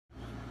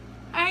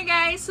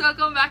Hi guys!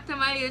 Welcome back to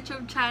my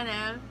YouTube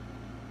channel.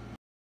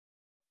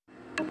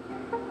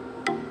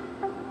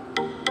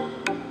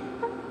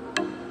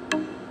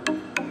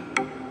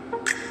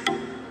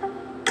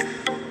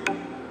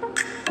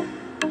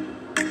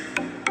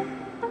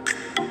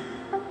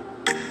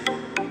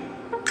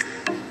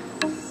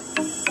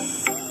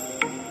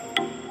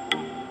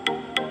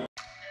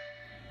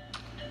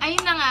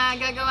 Ayun na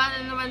nga, gagawa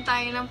na naman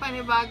tayo ng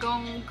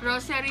panibagong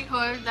grocery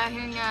haul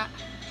dahil nga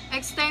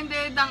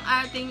extended ang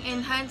ating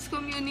enhanced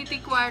community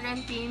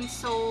quarantine.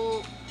 So,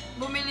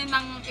 bumili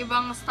ng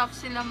ibang stuff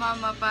sila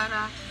mama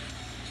para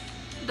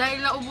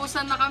dahil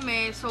naubusan na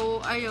kami. So,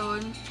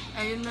 ayun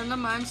na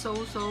naman.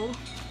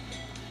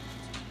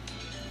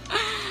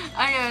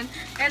 Ayun,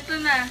 eto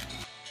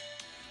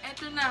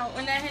na,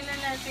 unahin na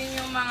natin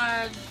yung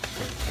mga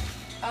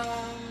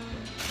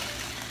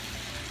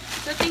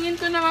sa tingin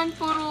ko naman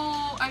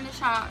puro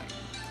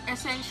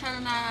essential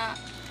na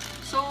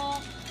soap,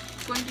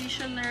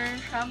 conditioner,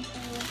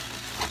 shampoo.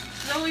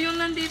 So, yung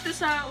nandito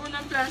sa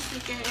unang plastic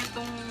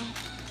itong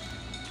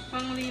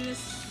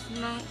panglinis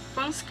ng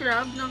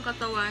pang-scrub ng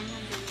katawan,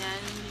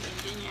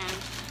 ganyan.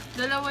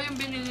 Dalawa yung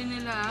binili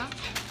nila.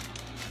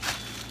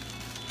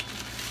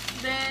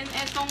 Then,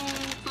 itong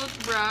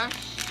toothbrush,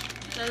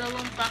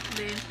 dalawang pack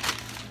din.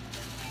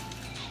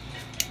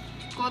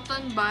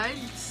 Cotton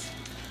buds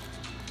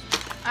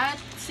at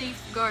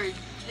safeguard.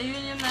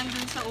 Ayun yung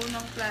nandun sa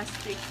unang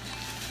plastic.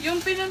 Yung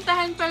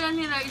pinuntahan pala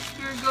nila is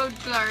Pure Gold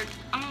Clark.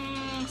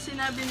 Ang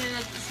sinabi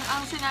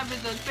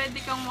doon, pwede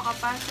kang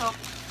makapasok.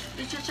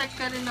 I-check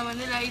ka rin naman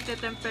nila,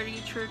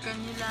 ite-temperature ka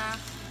nila.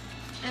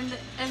 And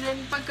then,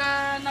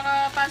 pagka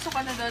nakapasok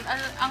ka na doon,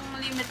 ang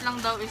limit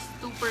lang daw is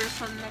 2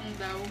 person lang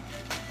daw.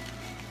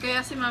 Kaya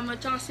si mama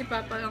tsaka si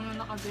papa lang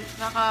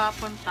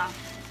nakapunta.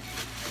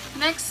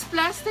 Next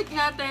plastic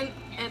natin,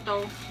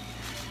 ito.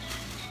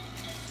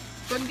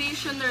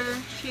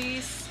 Conditioner,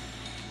 shies.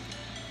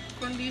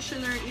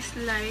 Conditioner is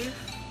life.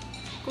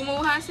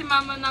 Kumuha si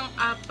mama ng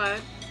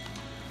 4.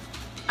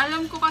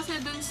 Alam ko kasi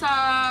dun sa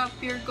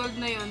Pure Gold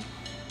na yun,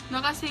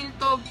 naka-sale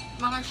to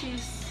mga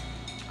cheese.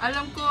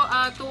 Alam ko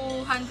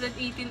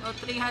 218 o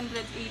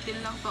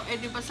 318 lang to.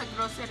 Diba sa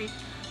grocery,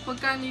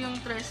 magkano yung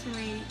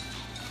tresemme?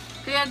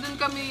 Kaya dun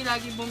kami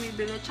lagi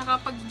bumibili.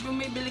 Tsaka pag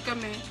bumibili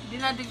kami,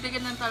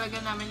 dinadagdagan lang talaga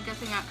namin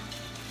kasi nga,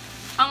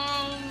 ang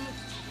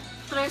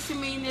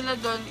tresemme nila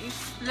doon is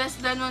less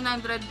than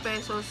 100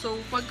 pesos. So,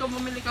 pagka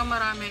bumili ka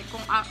marami, kung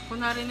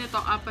kunwari nito,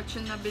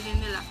 4 yung nabili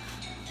nila.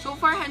 So,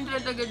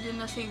 400 agad yung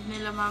na-save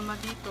nila mama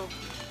dito.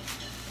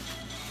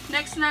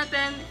 Next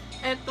natin,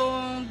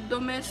 itong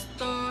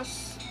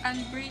Domestos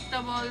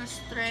Unbreathable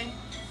Strength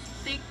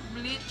Thick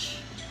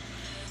Bleach.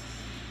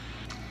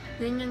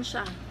 Ganyan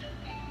siya.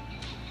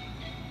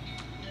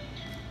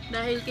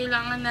 Dahil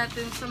kailangan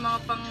natin sa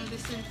mga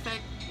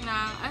pang-disinfect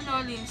na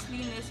linis,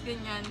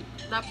 ganyan.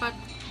 Dapat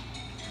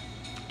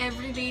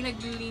everyday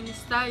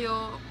naglilinis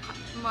tayo,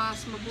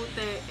 mas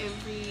mabuti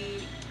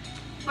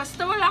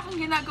basta wala kang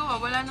ginagawa,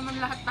 wala naman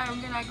lahat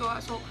tayong ginagawa,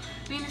 so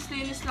linis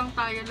lang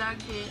tayo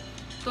lagi.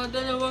 So,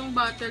 2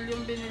 bottle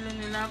yung binili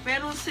nila,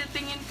 pero sa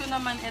tingin ko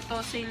naman ito,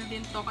 sale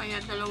din to,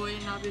 kaya 2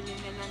 yung nabili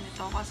nila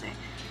nito, kasi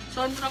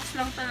Sunrocks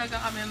lang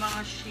talaga kami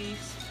mga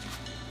shies.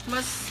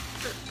 Mas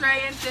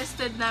try and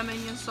tested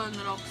namin yung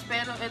Sunrocks,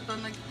 pero ito,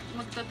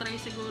 magta-try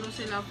siguro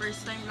sila,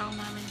 first time lang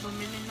namin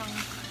bumili ng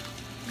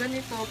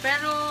ganito.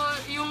 Pero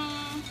yung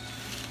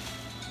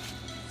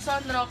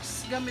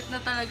Sunrocks, gamit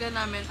na talaga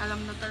namin.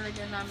 Alam na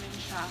talaga namin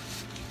siya.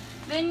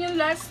 Then yung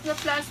last na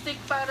plastic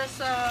para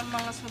sa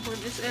mga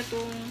sabon is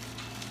itong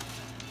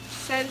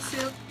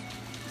Sensilk.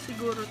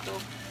 Siguro to.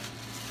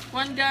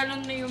 1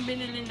 gallon na yung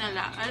binili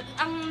nila. At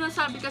ang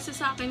nasabi kasi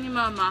sa akin ni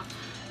mama,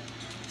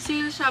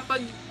 sale siya pag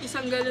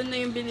 1 gallon na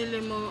yung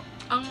binili mo.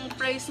 Ang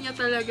price niya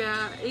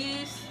talaga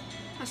is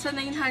nasa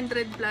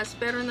 900 plus.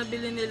 Pero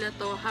nabili nila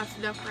to half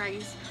the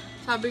price.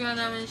 Sabi nga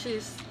namin,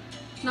 sis,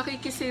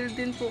 nakikisale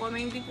din po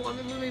kami. Hindi po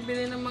kami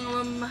bumibili ng mga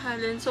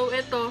mamahalin. So,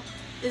 ito,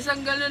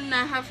 1 galon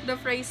na, half the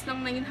price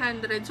ng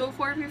 900. So,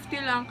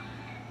 450 lang.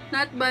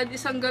 Not bad,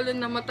 1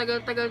 galon na,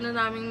 matagal-tagal na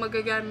naming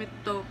magagamit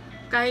to.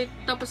 Kahit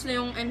tapos na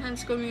yung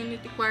enhanced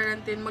community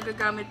quarantine,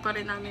 magagamit pa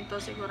rin namin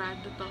to,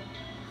 sigurado to.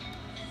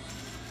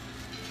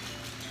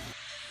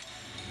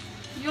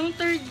 Yung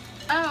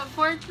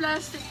 4th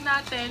plastic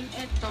natin,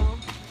 ito.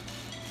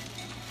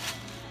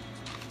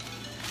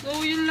 So,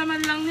 yung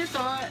laman lang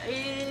nito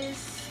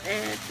is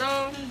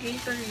etong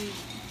Gatorade.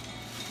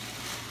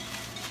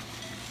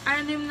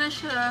 6 na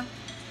siya.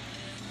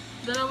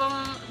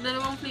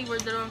 Dalawang flavor.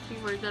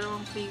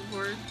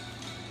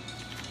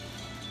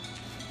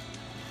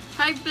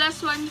 5 plus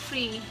 1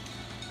 free.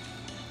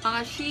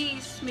 Mga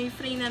cheese, may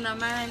free na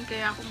naman,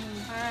 kaya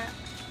kumuha.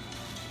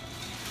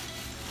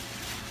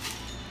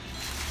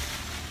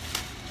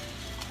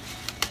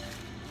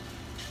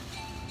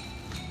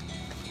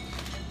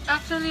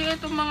 Actually,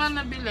 itong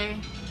mga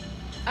nabili,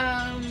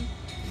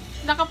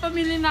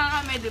 nakapamili na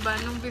kami, diba?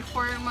 Nung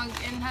before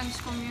mag-enhance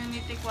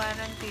community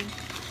quarantine.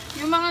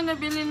 Yung mga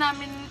nabili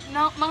namin,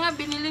 mga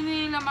binili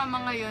nila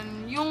mama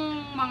ngayon,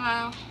 yung mga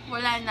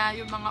wala na,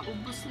 yung mga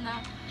ubos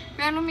na.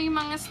 Pero may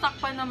mga stock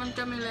pa naman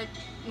kami like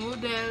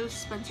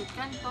noodles, pancit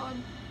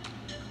canton,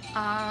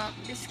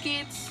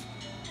 biscuits.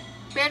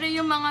 Pero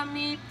yung mga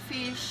meat,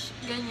 fish,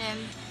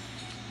 ganyan,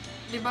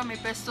 diba may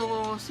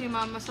pesto si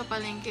mama sa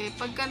palengke.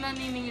 Pagka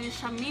naniningil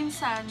siya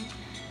minsan,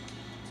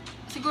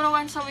 siguro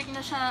once a week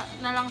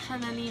na lang siya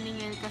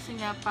naniningil kasi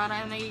nga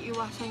para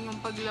naiiwasan yung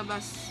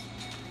paglabas.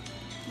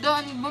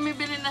 Doon,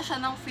 bumibili na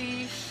siya ng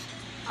fish,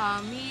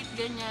 meat,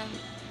 ganyan,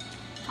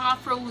 saka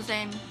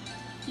frozen.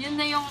 Yun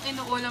na yung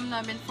inuulam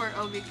namin for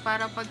a week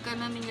para pagka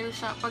naniningil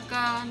siya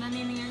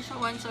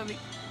once a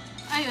week,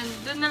 ayun,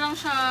 doon na lang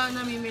siya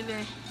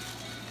namimili.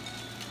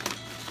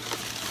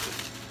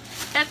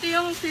 Ito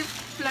yung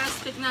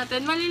plastic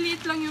natin.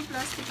 Maliliit lang yung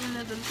plastic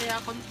nila doon, kaya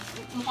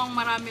mukhang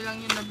marami lang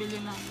yung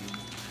nabili namin.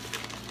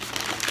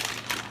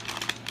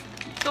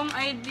 Itong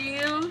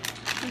Ideal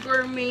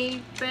Gourmet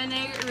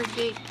Penne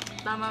Regate.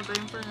 Tama ba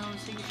yung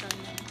pronunciation?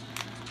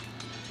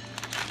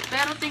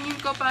 Pero tingin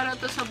ko para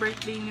to sa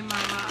birthday ni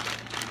mama.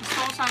 Gusto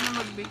ko sana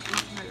mag-bake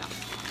na lang.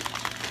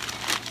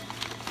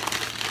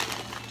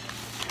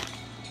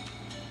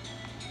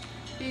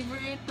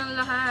 Favorite ng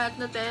lahat,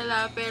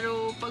 Nutella.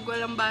 Pero pag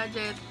walang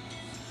budget,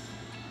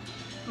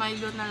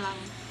 Milo na lang.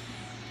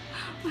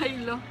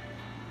 Milo.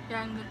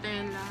 Yan,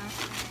 Nutella.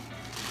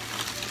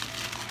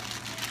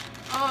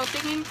 Oh,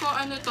 tingin ko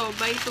ano to,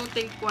 buy 2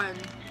 take 1.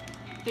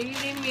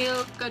 Dairy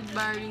Milk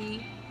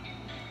Cadbury,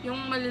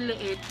 yung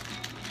maliliit.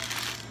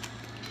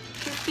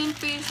 15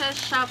 pieces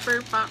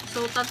shopper pack.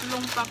 So, 3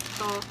 pack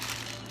to.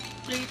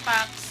 3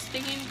 packs.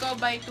 Tingin ko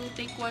buy 2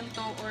 take 1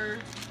 to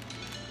or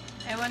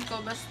ewan ko,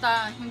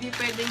 basta hindi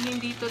pwedeng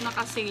hindi to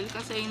naka-sale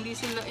kasi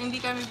hindi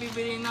kami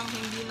bibili ng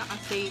hindi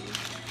naka-sale.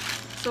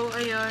 So,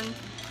 ayun.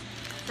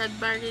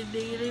 Cadbury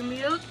Dairy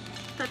Milk,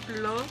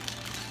 3.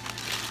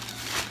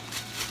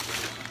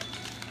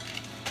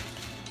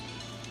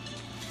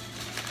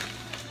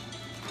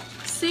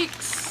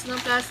 6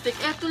 ng plastic.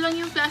 Ito lang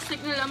yung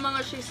plastic nila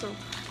mga shies, oh.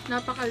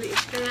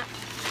 Napakaliit. Kaya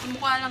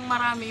mukha lang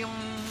marami yung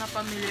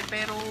napamili.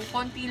 Pero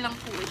konti lang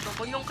po ito.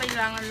 Kung yung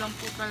kailangan lang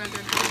po talaga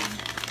doon.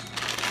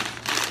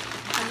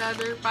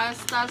 Another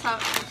pasta.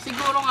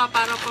 Siguro nga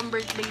para pang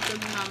birthday to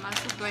ni mama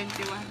sa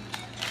 21.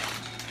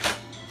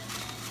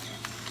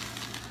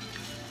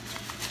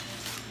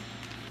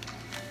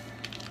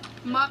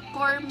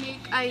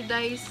 McCormick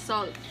iodized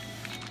salt.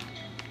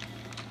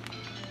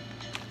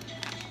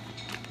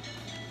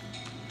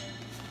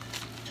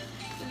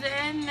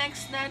 Then,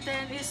 next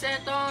natin is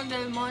ito,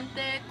 Del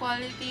Monte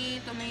Quality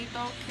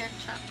Tomato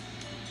Ketchup.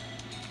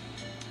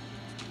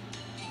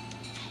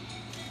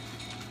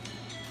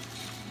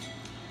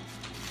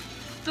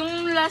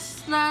 Itong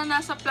last na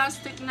nasa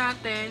plastic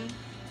natin,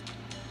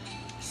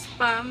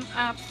 Spam,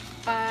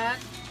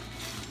 4.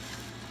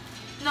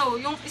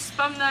 No, yung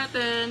Spam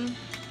natin,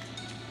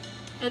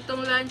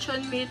 itong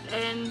luncheon meat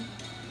and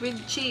with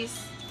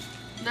cheese.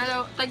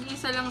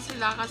 Tag-isa lang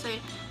sila kasi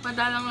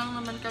madalang lang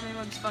naman kami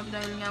mag-spam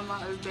dahil nga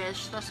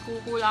maalbesh. Tapos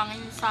kukulangin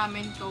sa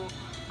amin to.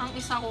 Ang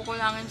isa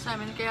kukulangin sa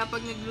amin. Kaya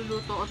pag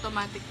nagluluto,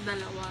 automatic 2.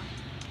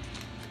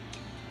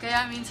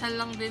 Kaya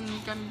minsan lang din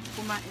kami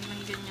kumain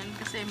ng ganyan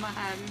kasi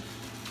mahal.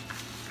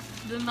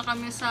 Doon na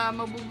kami sa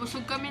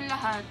mabubusog kami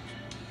lahat.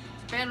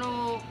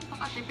 Pero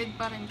nakatipid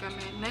pa rin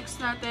kami.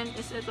 Next natin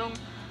is itong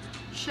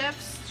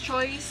Chef's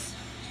Choice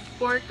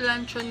Pork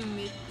Luncheon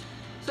Meat.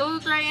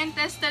 So, try and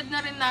tested na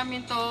rin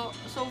namin to.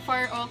 So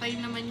far, okay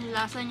naman yung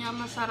lasa niya.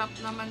 Masarap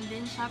naman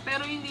din siya.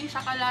 Pero hindi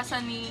siya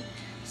kalasa ni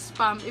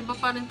Spam. Iba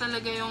pa rin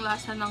talaga yung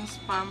lasa ng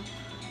Spam.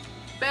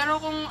 Pero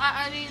kung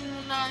aalin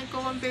mo na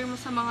i-compare mo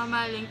sa mga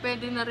maling,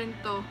 pwede na rin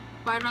to.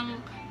 Parang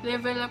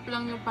level up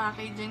lang yung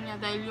packaging niya.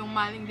 Dahil yung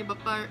maling, di ba,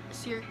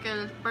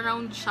 circle,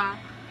 pa-round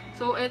siya.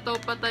 So, ito,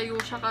 patayo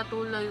siya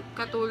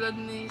katulad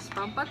ni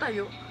Spam.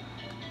 Patayo.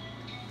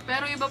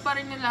 Pero iba pa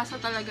rin yung lasa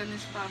talaga ni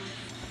Spam.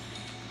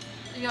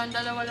 Yun,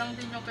 2 lang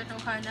din yung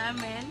kinuha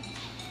namin.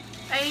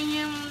 Ayun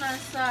yung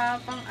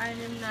nasa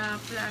pang-6 na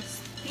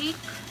plastic.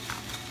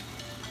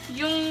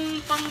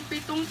 Yung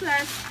pang-7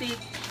 plastic.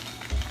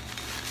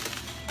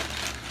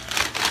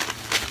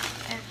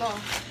 Eto.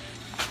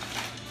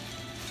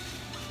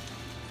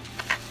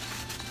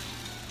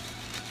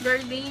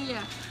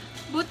 Gardenia.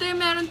 Buti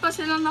meron pa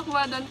silang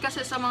nakuha doon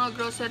kasi sa mga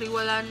grocery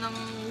wala ng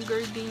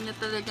gardenia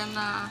talaga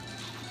na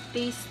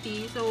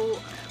tasty. So,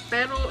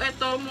 pero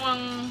eto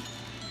mukhang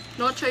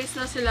no choice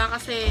na sila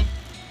kasi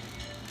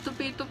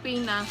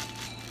tupi-tupi na.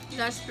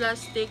 Last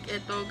plastic,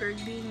 ito,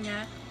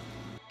 gardenia.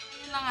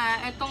 Yun na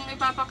nga, itong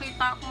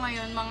ipapakita ko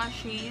ngayon, mga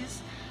shies,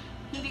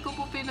 hindi ko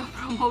po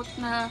pinopromote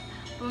na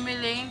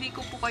bumili. Hindi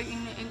ko po kayo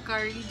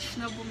ini-encourage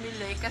na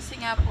bumili. Kasi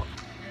nga po,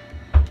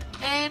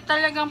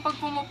 talagang pag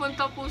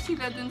pumupunta po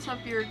sila dun sa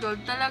Pure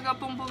Gold, talaga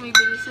pong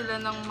bumibili sila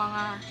ng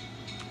mga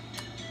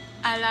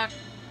alak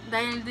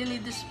dahil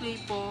dinidisplay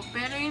po.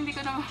 Pero hindi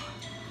ko naman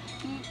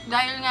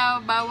dahil nga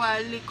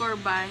bawal liquor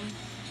ban.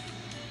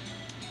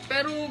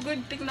 Pero good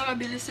thing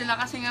nakabili sila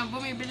kasi nga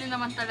bumibili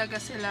naman talaga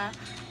sila.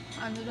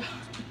 Ano daw?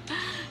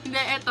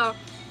 Hindi, eto.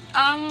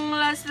 Ang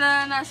last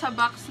na nasa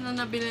box na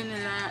nabili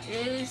nila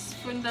is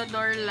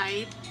Fundador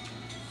Light.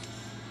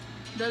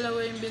 Dalawa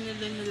yung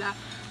binili nila.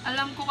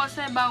 Alam ko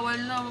kasi bawal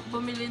na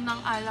bumili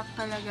ng alak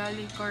talaga,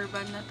 liquor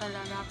ban na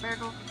talaga.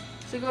 Pero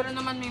siguro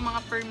naman may mga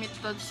permit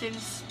to.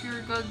 Since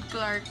Pure Gold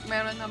Clark,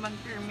 meron naman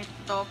permit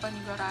to,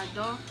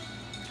 panigurado.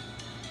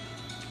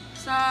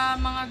 Sa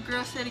mga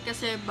grocery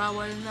kasi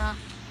bawal na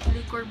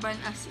liquor ban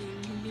as in,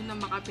 hindi na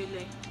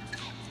makabili.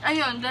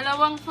 Ayun,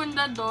 dalawang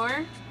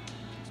Fundador.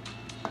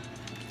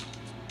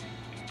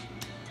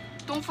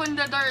 Itong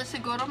Fundador,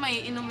 siguro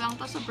may inom lang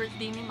to sa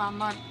birthday ni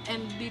Mama.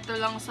 And dito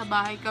lang sa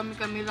bahay, kami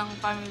lang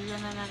pamilya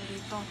na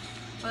nandito.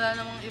 Wala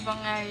namang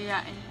ibang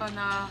yayain pa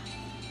na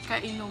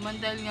kainuman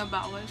dahil nga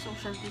bawal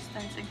social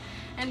distancing.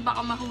 And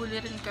baka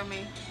mahuli rin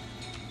kami.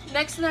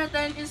 Next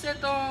natin is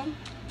itong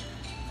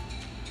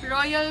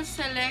Royal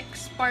Select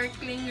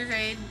Sparkling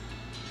Red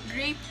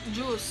Grape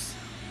Juice.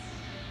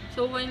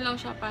 So, wine lang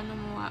siya. Paano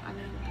mo ano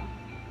ito?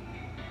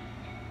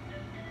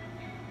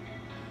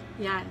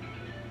 Yan.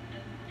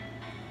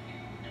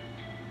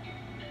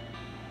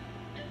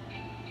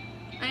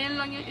 Ayan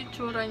lang yung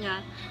itsura niya.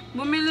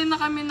 Bumili na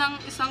kami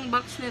ng isang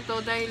box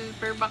nito dahil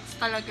per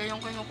box talaga yung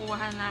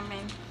kinukuha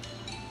namin.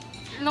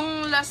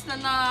 Nung last na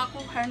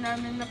nakuha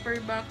namin na per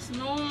box,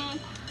 nung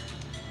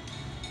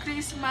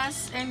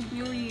Christmas and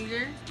New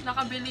Year,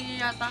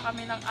 nakabili yata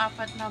kami ng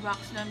 4 na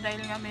box nun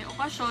dahil nga may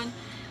okasyon.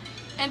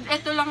 And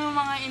ito lang yung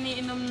mga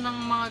iniinom ng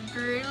mga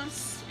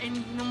girls and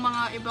ng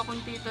mga iba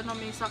kong tito na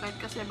may sakit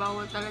kasi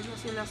bawal talaga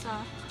sila sa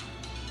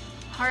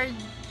hard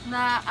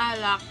na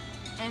alak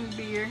and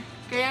beer.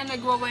 Kaya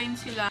nagwa-wine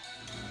sila.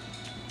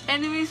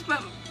 Anyways,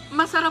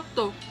 masarap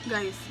to,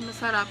 guys.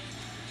 Masarap.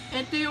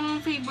 Ito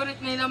yung favorite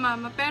nila,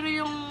 Mama. Pero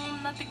yung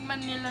natikman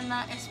nila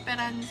na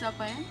Esperanza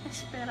pa yan.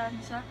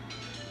 Esperanza.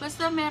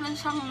 Basta meron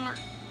siyang,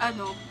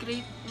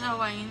 grape na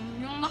wine.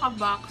 Yung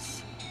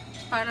naka-box.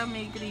 Para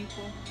may grape.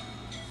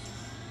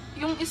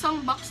 Yung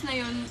isang box na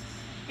yun,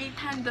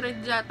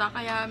 800 yata.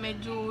 Kaya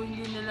medyo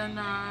hindi nila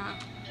na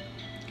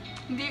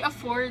hindi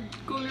afford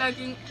kung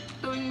laging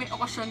tuwing may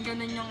okasyon,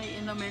 ganun yung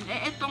iinumin.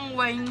 Itong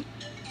wine,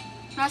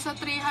 nasa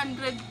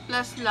 300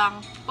 plus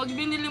lang. Pag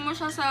binili mo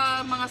siya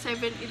sa mga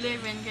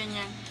 7-Eleven,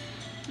 ganyan,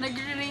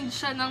 nagre-range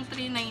siya ng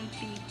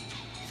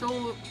 390.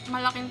 So,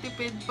 malaking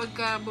tipid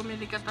pagka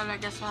bumili ka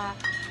talaga sa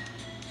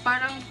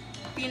parang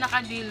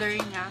pinaka-dealer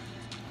niya.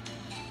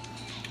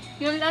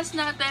 Yung last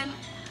natin,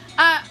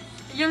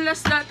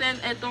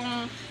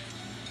 itong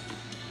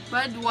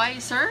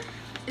Budweiser.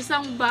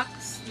 Isang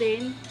box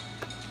din.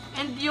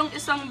 And yung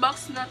isang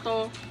box na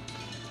to,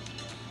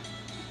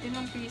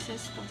 ilang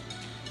pieces to?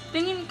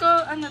 Tingin ko,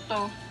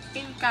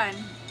 in can.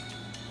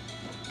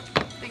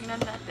 Tingnan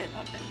natin,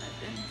 open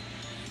natin.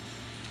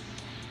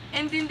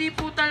 And hindi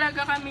po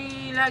talaga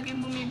kami laging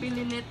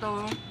bumibili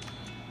nito.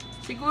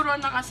 Siguro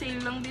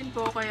naka-sale lang din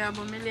po, kaya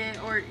bumili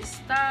or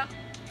stock.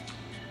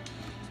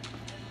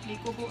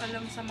 Hindi ko po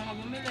alam sa mga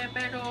bumili,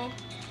 pero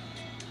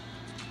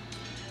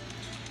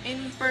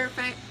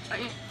imperfect,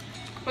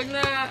 pag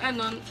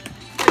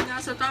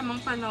nasa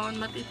tamang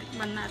panahon,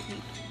 matitikman natin.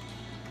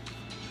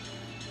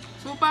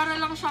 So, para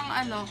lang siyang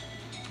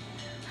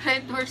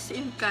Red Horse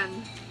in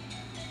can.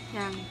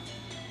 Yan.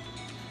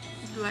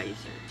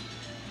 Budweiser.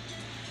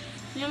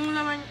 Yung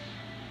laman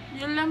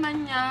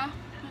niya,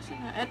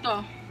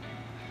 ito,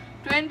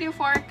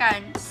 24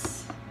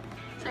 cans.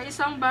 Sa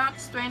isang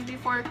box,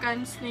 24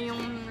 cans na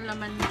yung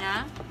laman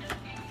niya.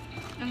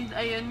 And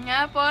ayun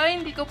nga po,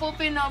 hindi ko po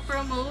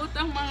pinopromote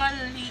ang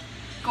mga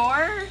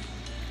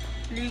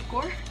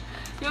liquor?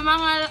 Yung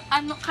mga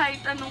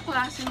kahit anong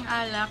klaseng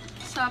alak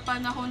sa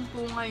panahon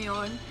po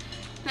ngayon,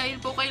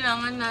 dahil po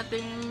kailangan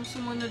nating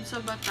sumunod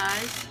sa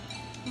batas.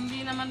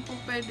 Hindi naman po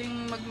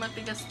pwedeng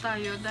magmatigas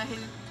tayo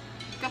dahil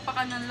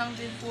kapakanan lang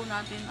din po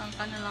natin ang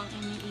kanilang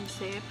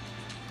iniisip.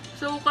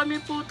 So kami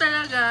po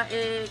talaga,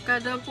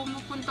 kada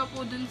pumupunta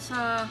po dun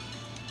sa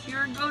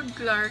Pure Gold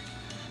Clark,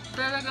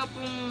 talaga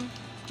pong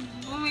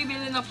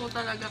bumibili na po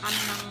talaga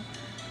kami ng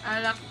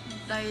alak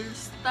dahil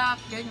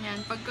stock, ganyan.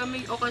 Pagka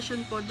may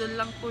okasyon po,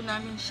 dun lang po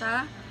namin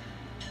siya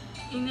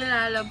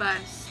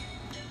inilalabas.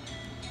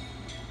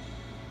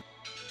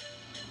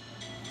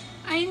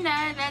 Ayun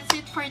na, that's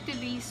it for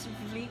today's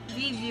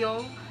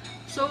video.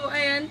 So,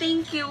 ayan,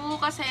 thank you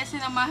kasi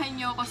sinamahan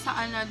nyo ako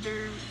sa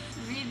another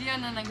video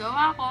na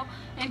nagawa ko.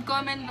 And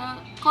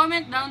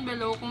comment down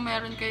below kung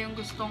meron kayong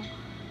gustong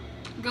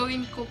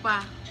gawin ko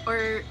pa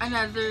or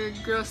another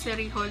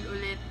grocery haul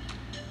ulit.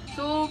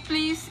 So,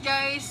 please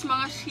guys,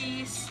 mga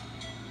shies,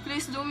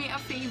 please do me a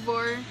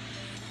favor.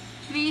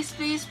 Please,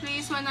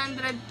 100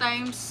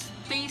 times,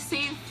 stay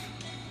safe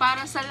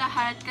para sa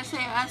lahat kasi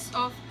as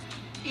of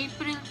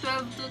April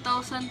 12,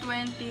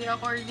 2020,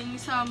 according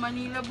sa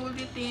Manila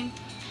Bulletin,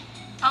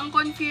 ang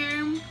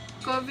confirmed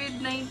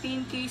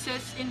COVID-19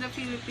 cases in the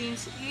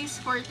Philippines is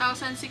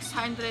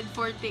 4,648.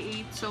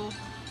 So,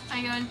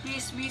 ayun,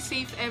 please be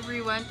safe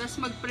everyone. Tas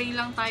mag-pray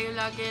lang tayo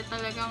lagi.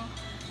 Talagang,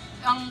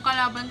 ang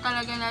kalaban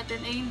talaga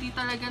natin ay hindi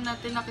talaga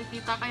natin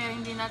nakikita, kaya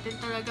hindi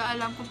natin talaga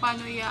alam kung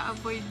paano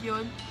i-avoid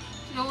yun.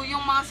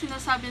 yung mga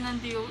sinasabi ng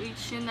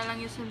DOH, yun na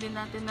lang yung sundin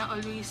natin na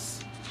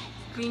always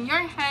clean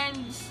your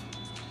hands.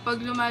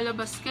 Pag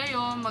lumalabas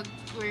kayo,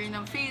 mag-wear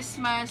ng face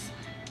mask,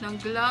 ng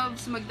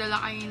gloves,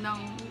 magdala kayo ng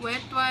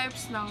wet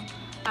wipes, ng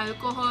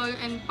alcohol,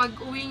 and pag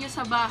uwi nyo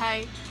sa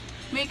bahay,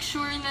 make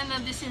sure na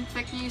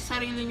na-disinfect nyo yung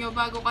sarili nyo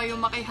bago kayo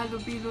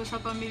makihalubilo sa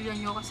pamilya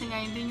nyo, kasi nga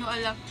hindi nyo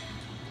alam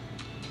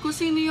kung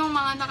sino yung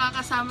mga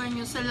nakakasama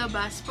nyo sa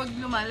labas pag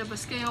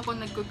lumalabas kayo, kung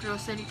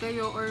nag-grocery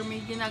kayo or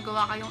may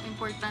ginagawa kayong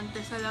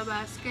importante sa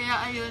labas.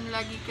 Kaya ayun,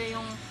 lagi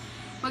kayong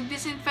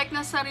mag-disinfect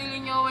ng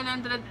sarili nyo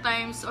 100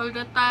 times all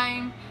the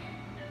time.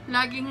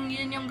 Laging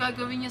yun yung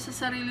gagawin nyo sa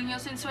sarili nyo,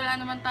 since wala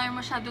naman tayo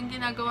masyadong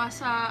ginagawa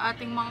sa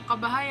ating mga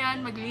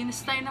kabahayan. Maglinis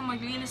tayo ng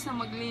maglinis na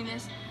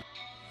maglinis.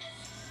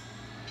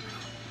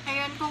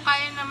 Ayun, kung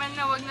kaya naman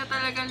na wag na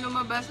talagang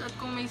lumabas, at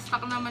kung may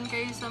stock naman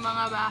kayo sa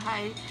mga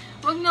bahay,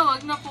 wag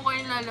na po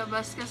kayong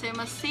lalabas, kasi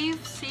mas safe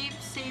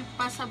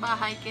pa sa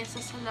bahay kaysa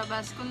sa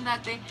labas. Kung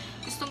dati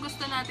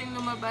gustong-gusto natin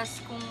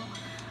lumabas, kung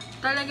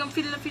talagang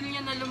feel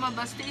nyo na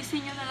lumabas,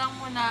 tiisin nyo na lang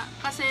muna,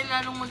 kasi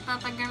lalong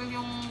magtatagal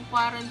yung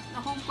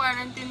home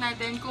quarantine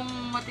natin kung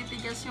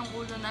matitigas yung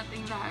ulo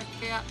nating lahat.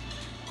 Kaya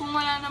kung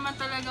wala naman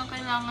talagang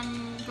kailangan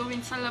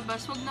gawin sa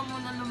labas, wag na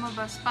muna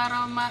lumabas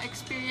para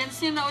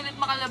ma-experience nyo na ulit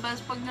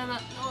makalabas pag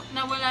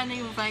nawala na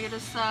yung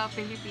virus sa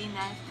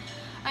Pilipinas.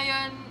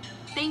 Ayun,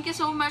 thank you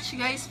so much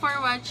guys for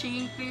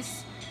watching.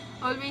 Please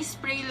always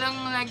pray lang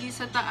lagi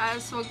sa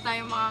taas, wag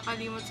tayong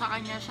makakalimot sa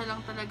kanya. Siya lang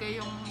talaga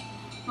yung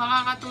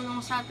makakatulong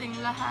sa ating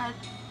lahat.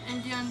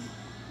 And yun,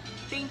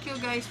 thank you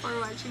guys for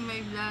watching my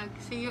vlog.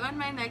 See you on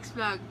my next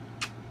vlog.